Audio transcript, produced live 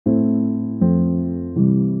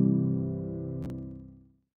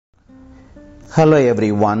Hello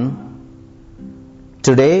everyone.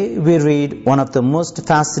 Today we read one of the most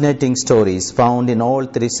fascinating stories found in all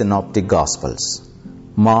three synoptic gospels,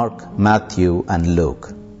 Mark, Matthew and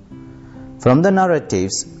Luke. From the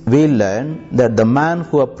narratives we learn that the man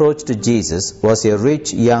who approached Jesus was a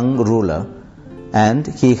rich young ruler and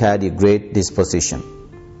he had a great disposition.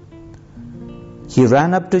 He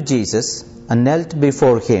ran up to Jesus and knelt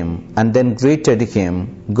before him and then greeted him,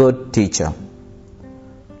 "Good teacher."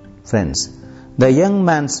 Friends, the young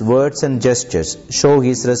man's words and gestures show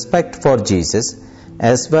his respect for Jesus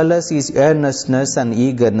as well as his earnestness and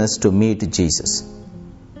eagerness to meet Jesus.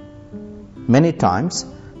 Many times,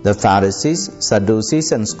 the Pharisees,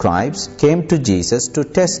 Sadducees and scribes came to Jesus to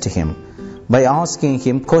test him by asking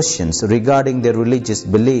him questions regarding their religious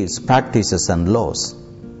beliefs, practices and laws.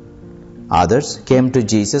 Others came to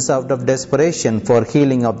Jesus out of desperation for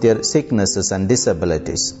healing of their sicknesses and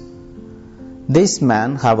disabilities. This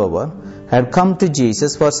man, however, had come to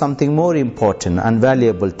Jesus for something more important and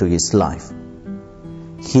valuable to his life.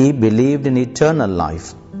 He believed in eternal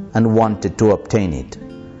life and wanted to obtain it,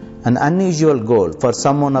 an unusual goal for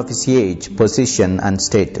someone of his age, position and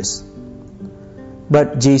status.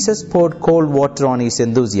 But Jesus poured cold water on his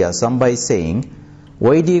enthusiasm by saying,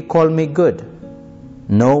 "Why do you call me good?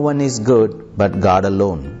 No one is good but God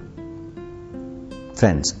alone."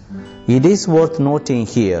 Friends, it is worth noting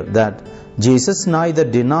here that Jesus neither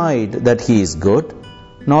denied that he is good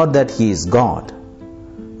nor that he is God.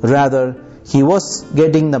 Rather, he was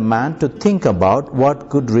getting the man to think about what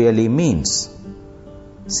good really means.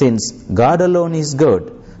 Since God alone is good,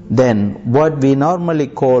 then what we normally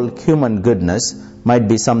call human goodness might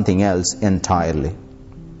be something else entirely.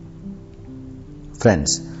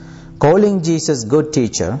 Friends, calling Jesus good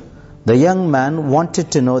teacher, the young man wanted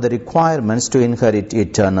to know the requirements to inherit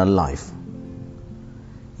eternal life.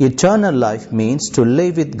 Eternal life means to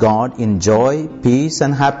live with God in joy, peace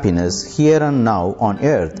and happiness here and now on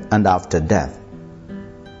earth and after death.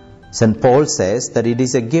 St. Paul says that it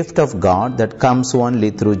is a gift of God that comes only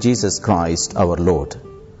through Jesus Christ our Lord.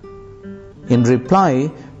 In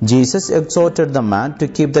reply, Jesus exhorted the man to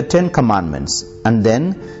keep the 10 commandments and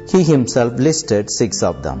then he himself listed 6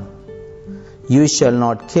 of them. You shall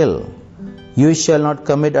not kill. You shall not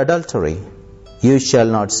commit adultery. You shall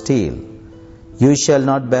not steal. You shall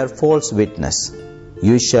not bear false witness.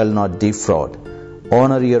 You shall not defraud.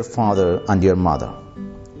 Honor your father and your mother.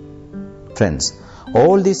 Friends,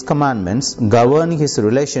 all these commandments govern his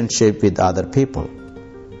relationship with other people.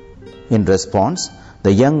 In response,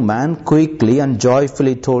 the young man quickly and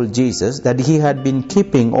joyfully told Jesus that he had been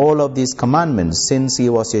keeping all of these commandments since he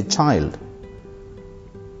was a child.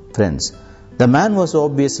 Friends, the man was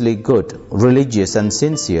obviously good, religious and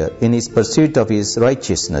sincere in his pursuit of his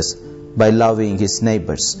righteousness by loving his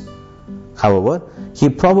neighbors. However, he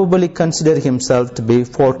probably considered himself to be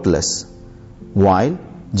faultless, while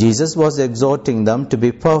Jesus was exhorting them to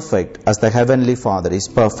be perfect as the Heavenly Father is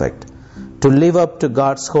perfect, to live up to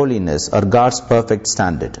God's holiness or God's perfect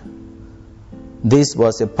standard. This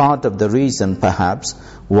was a part of the reason, perhaps,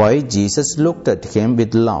 why Jesus looked at him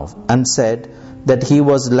with love and said that he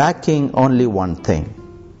was lacking only one thing.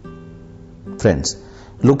 Friends,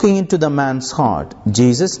 looking into the man's heart,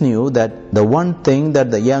 Jesus knew that the one thing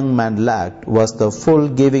that the young man lacked was the full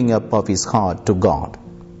giving up of his heart to God.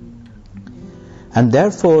 And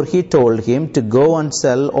therefore he told him to go and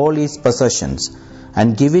sell all his possessions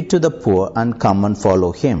and give it to the poor and come and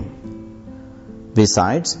follow him.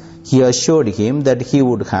 Besides, he assured him that he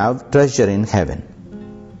would have treasure in heaven.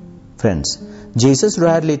 Friends, Jesus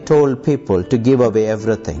rarely told people to give away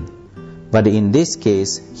everything, but in this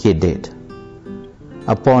case he did.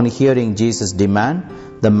 Upon hearing Jesus' demand,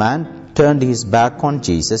 the man turned his back on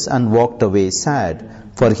Jesus and walked away sad,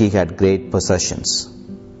 for he had great possessions.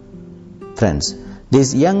 Friends,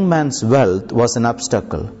 this young man's wealth was an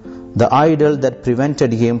obstacle, the idol that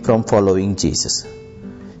prevented him from following Jesus.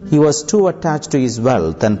 He was too attached to his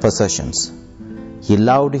wealth and possessions. He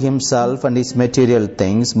loved himself and his material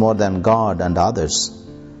things more than God and others.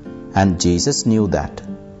 And Jesus knew that.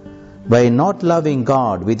 By not loving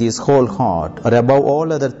God with his whole heart or above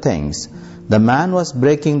all other things, the man was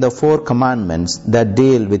breaking the 4 commandments that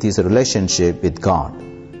deal with his relationship with God.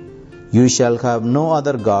 You shall have no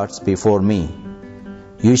other gods before me.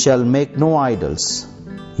 You shall make no idols.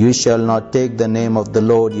 You shall not take the name of the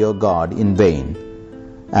Lord your God in vain.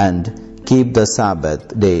 And keep the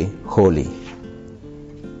Sabbath day holy.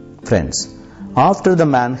 Friends, after the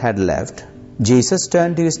man had left, Jesus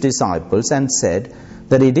turned to his disciples and said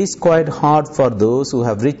that it is quite hard for those who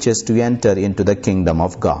have riches to enter into the kingdom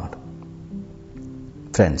of God.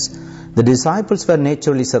 Friends, the disciples were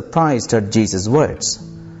naturally surprised at Jesus' words.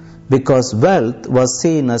 because wealth was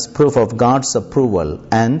seen as proof of God's approval,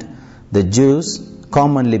 and the Jews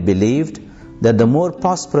commonly believed that the more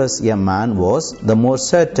prosperous a man was, the more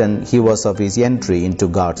certain he was of his entry into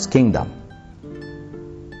God's kingdom.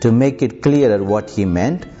 To make it clearer what he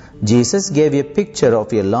meant, Jesus gave a picture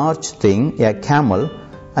of a large thing, a camel,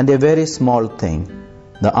 and a very small thing,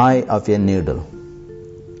 the eye of a needle.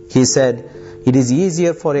 He said, "It is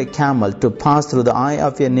easier for a camel to pass through the eye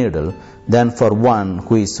of a needle than for one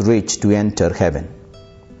who is rich to enter heaven."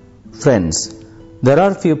 Friends, there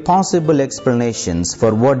are few possible explanations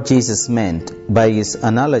for what Jesus meant by his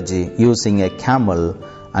analogy using a camel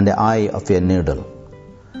and the eye of a needle.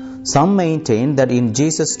 Some maintain that in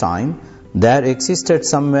Jesus' time, there existed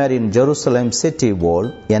somewhere in Jerusalem city wall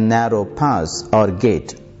a narrow pass or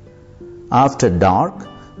gate. After dark,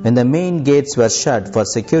 when the main gates were shut for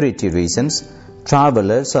security reasons,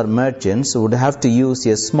 travelers or merchants would have to use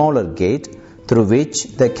a smaller gate through which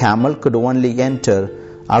the camel could only enter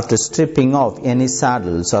after stripping off any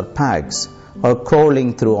saddles or packs or crawling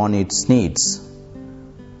through on its knees.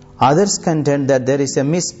 Others contend that there is a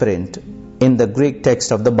misprint in the Greek text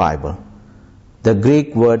of the Bible. The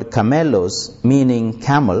Greek word kamelos, meaning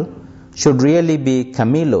camel, should really be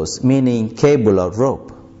kamelos, meaning cable or rope.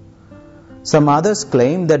 Some others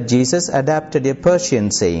claim that Jesus adapted a Persian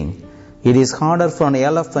saying, "It is harder for an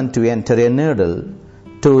elephant to enter a needle,"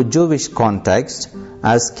 to Jewish context,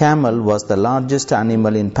 as camel was the largest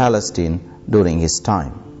animal in Palestine during his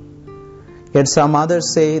time. Yet some others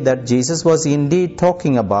say that Jesus was indeed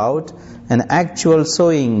talking about an actual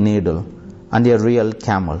sewing needle and a real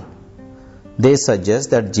camel. They suggest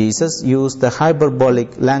that Jesus used the hyperbolic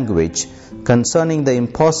language concerning the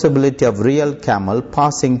impossibility of real camel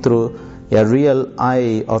passing through a real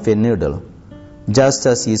eye of a needle, just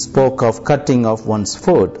as he spoke of cutting off one's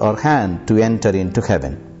foot or hand to enter into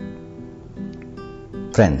heaven.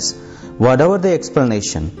 Friends, whatever the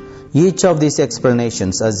explanation, each of these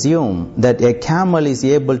explanations assume that a camel is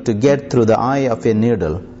able to get through the eye of a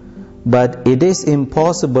needle, but it is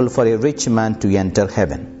impossible for a rich man to enter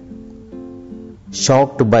heaven.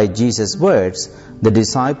 Shocked by Jesus' words, the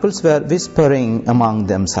disciples were whispering among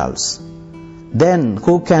themselves, "Then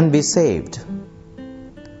who can be saved?"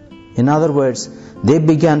 In other words, they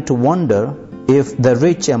began to wonder if the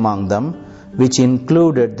rich among them, which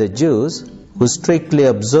included the Jews, who strictly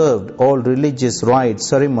observed all religious rites,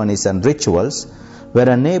 ceremonies and rituals, were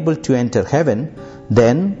unable to enter heaven,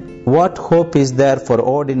 then what hope is there for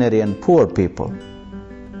ordinary and poor people?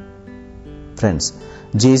 Friends,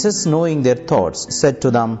 Jesus, knowing their thoughts, said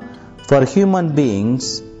to them, "For human beings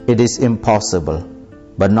it is impossible,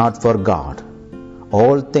 but not for God.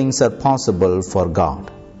 All things are possible for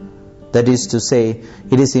God." That is to say,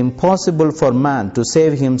 it is impossible for man to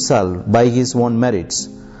save himself by his own merits,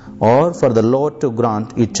 or for the Lord to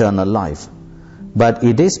grant eternal life. But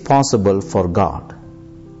it is possible for God.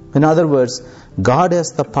 In other words, God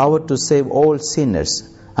has the power to save all sinners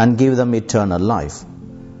and give them eternal life.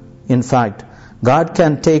 In fact, God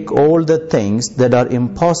can take all the things that are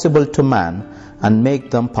impossible to man and make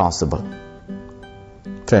them possible.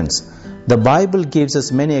 Friends, the Bible gives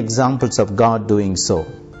us many examples of God doing so,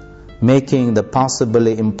 making the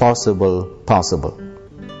possibly impossible possible.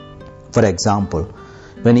 For example,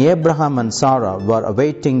 when Abraham and Sarah were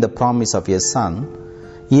awaiting the promise of a son,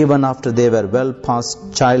 even after they were well past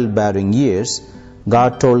childbearing years,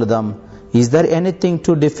 God told them, "Is there anything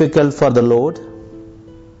too difficult for the Lord?"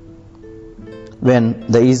 When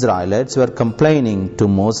the Israelites were complaining to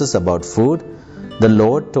Moses about food, the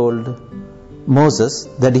Lord told Moses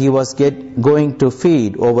that he was going to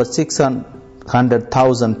feed over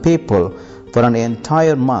 600,000 people for an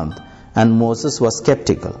entire month, and Moses was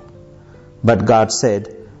skeptical. But God said,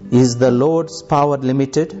 "Is the Lord's power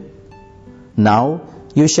limited? Now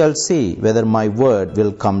you shall see whether my word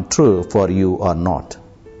will come true for you or not."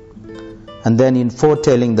 And then, in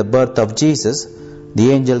foretelling the birth of Jesus, the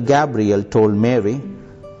angel Gabriel told Mary,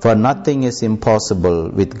 "For nothing is impossible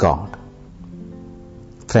with God."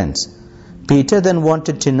 Friends, Peter then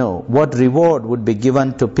wanted to know what reward would be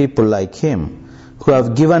given to people like him who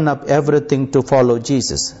have given up everything to follow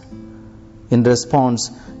Jesus. In response,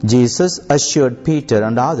 Jesus assured Peter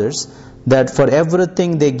and others that for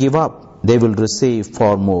everything they give up, they will receive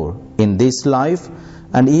far more in this life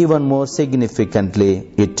and even more significantly,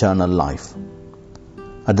 eternal life.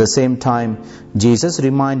 At the same time, Jesus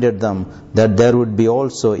reminded them that there would be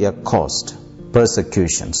also a cost,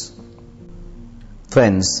 persecutions.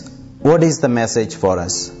 Friends, what is the message for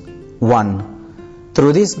us? 1.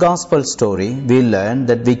 Through this gospel story, we learn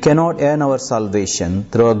that we cannot earn our salvation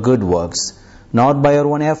through our good works, not by our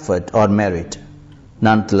own effort or merit.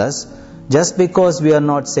 Nonetheless, Just because we are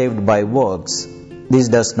not saved by works, this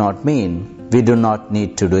does not mean we do not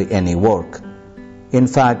need to do any work. In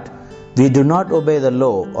fact, we do not obey the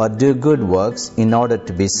law or do good works in order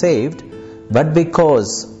to be saved, but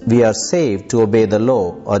because we are saved to obey the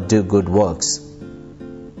law or do good works.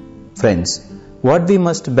 Friends, what we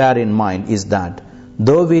must bear in mind is that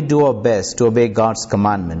though we do our best to obey God's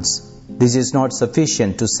commandments, this is not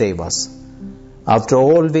sufficient to save us. After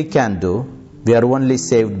all we can do, we are only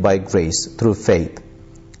saved by grace through faith,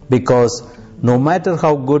 because no matter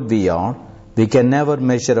how good we are, we can never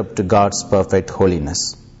measure up to God's perfect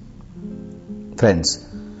holiness. Friends,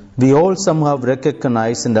 we all somehow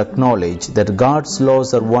recognize and acknowledge that God's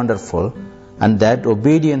laws are wonderful and that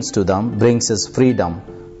obedience to them brings us freedom,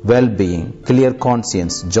 well-being, clear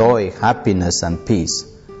conscience, joy, happiness and peace.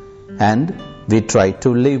 And we try to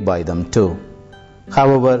live by them too.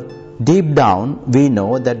 However, deep down we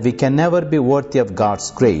know that we can never be worthy of God's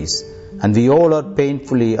grace, and we all are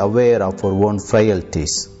painfully aware of our own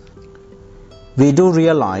frailties. We do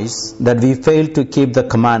realize that we fail to keep the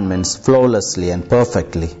commandments flawlessly and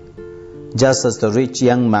perfectly. Just as the rich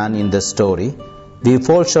young man in the story, we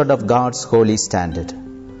fall short of God's holy standard.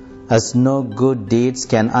 As no good deeds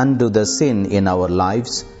can undo the sin in our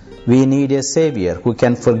lives, we need a Savior who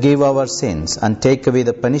can forgive our sins and take away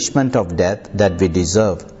the punishment of death that we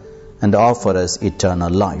deserve and offer us eternal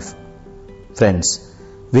life. Friends,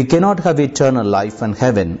 we cannot have eternal life and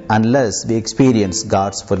heaven unless we experience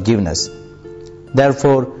God's forgiveness.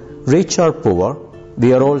 Therefore, rich or poor,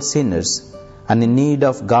 we are all sinners and in need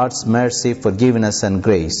of God's mercy, forgiveness and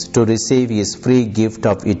grace to receive His free gift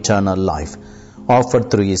of eternal life offered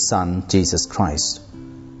through His Son, Jesus Christ.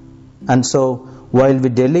 And so, while we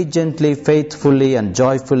diligently, faithfully and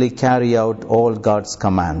joyfully carry out all God's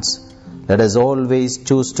commands, let us always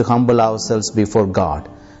choose to humble ourselves before God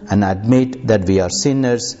and admit that we are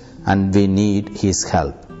sinners and we need His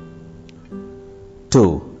help.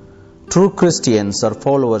 2. True Christians or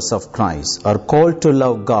followers of Christ are called to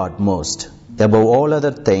love God most, above all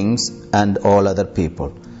other things and all other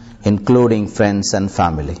people, including friends and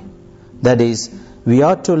family. That is, we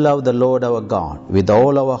are to love the Lord our God with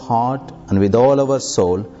all our heart and with all our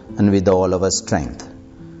soul and with all our strength.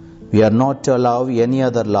 We are not to allow any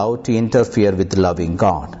other love to interfere with loving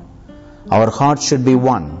God. Our heart should be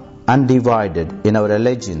one, undivided in our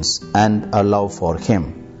allegiance and our love for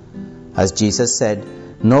Him. As Jesus said,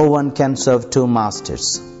 no one can serve two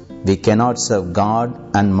masters. We cannot serve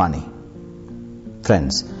God and money.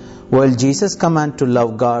 Friends, while Jesus' command to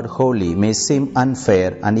love God wholly may seem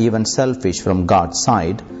unfair and even selfish from God's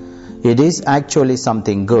side, it is actually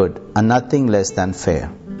something good and nothing less than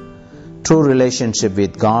fair. True relationship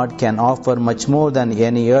with God can offer much more than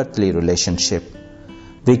any earthly relationship.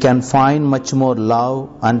 We can find much more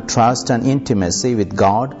love and trust and intimacy with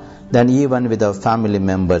God than even with our family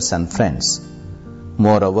members and friends.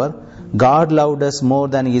 Moreover, God loved us more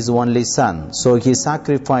than His only Son, so He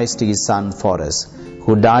sacrificed His Son for us,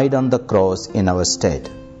 who died on the cross in our stead.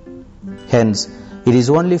 Hence, it is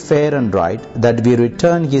only fair and right that we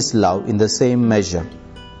return His love in the same measure.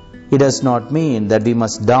 It does not mean that we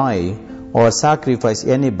must die or sacrifice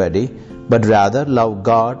anybody, but rather love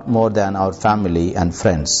God more than our family and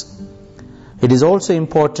friends. It is also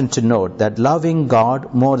important to note that loving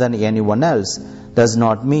God more than anyone else does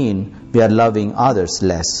not mean we are loving others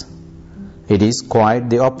less. It is quite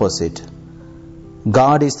the opposite.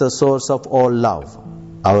 God is the source of all love.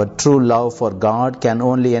 Our true love for God can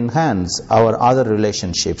only enhance our other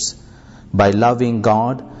relationships. By loving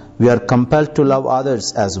God, we are compelled to love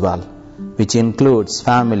others as well, which includes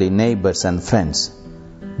family, neighbors and friends.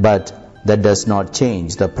 But that does not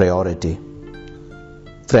change the priority.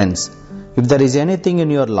 Friends, if there is anything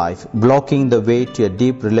in your life blocking the way to a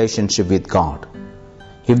deep relationship with God,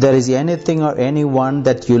 if there is anything or anyone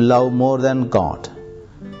that you love more than God,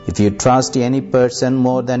 if you trust any person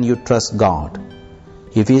more than you trust God,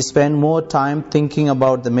 if you spend more time thinking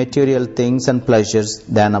about the material things and pleasures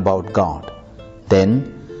than about God,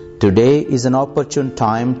 then today is an opportune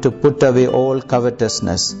time to put away all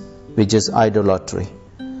covetousness, which is idolatry,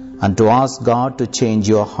 and to ask God to change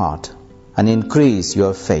your heart and increase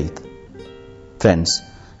your faith. Friends,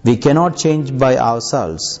 we cannot change by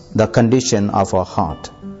ourselves the condition of our heart,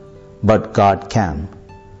 but God can.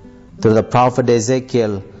 Through the prophet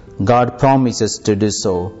Ezekiel, God promises to do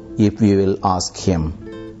so if we will ask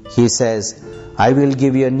Him. He says, I will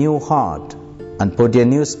give you a new heart and put a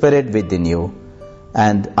new spirit within you,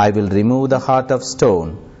 and I will remove the heart of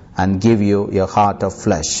stone and give you a heart of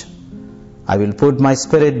flesh. I will put my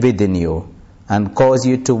spirit within you and cause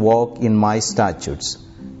you to walk in my statutes,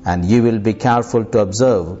 and you will be careful to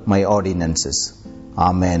observe my ordinances.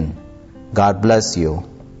 Amen. God bless you.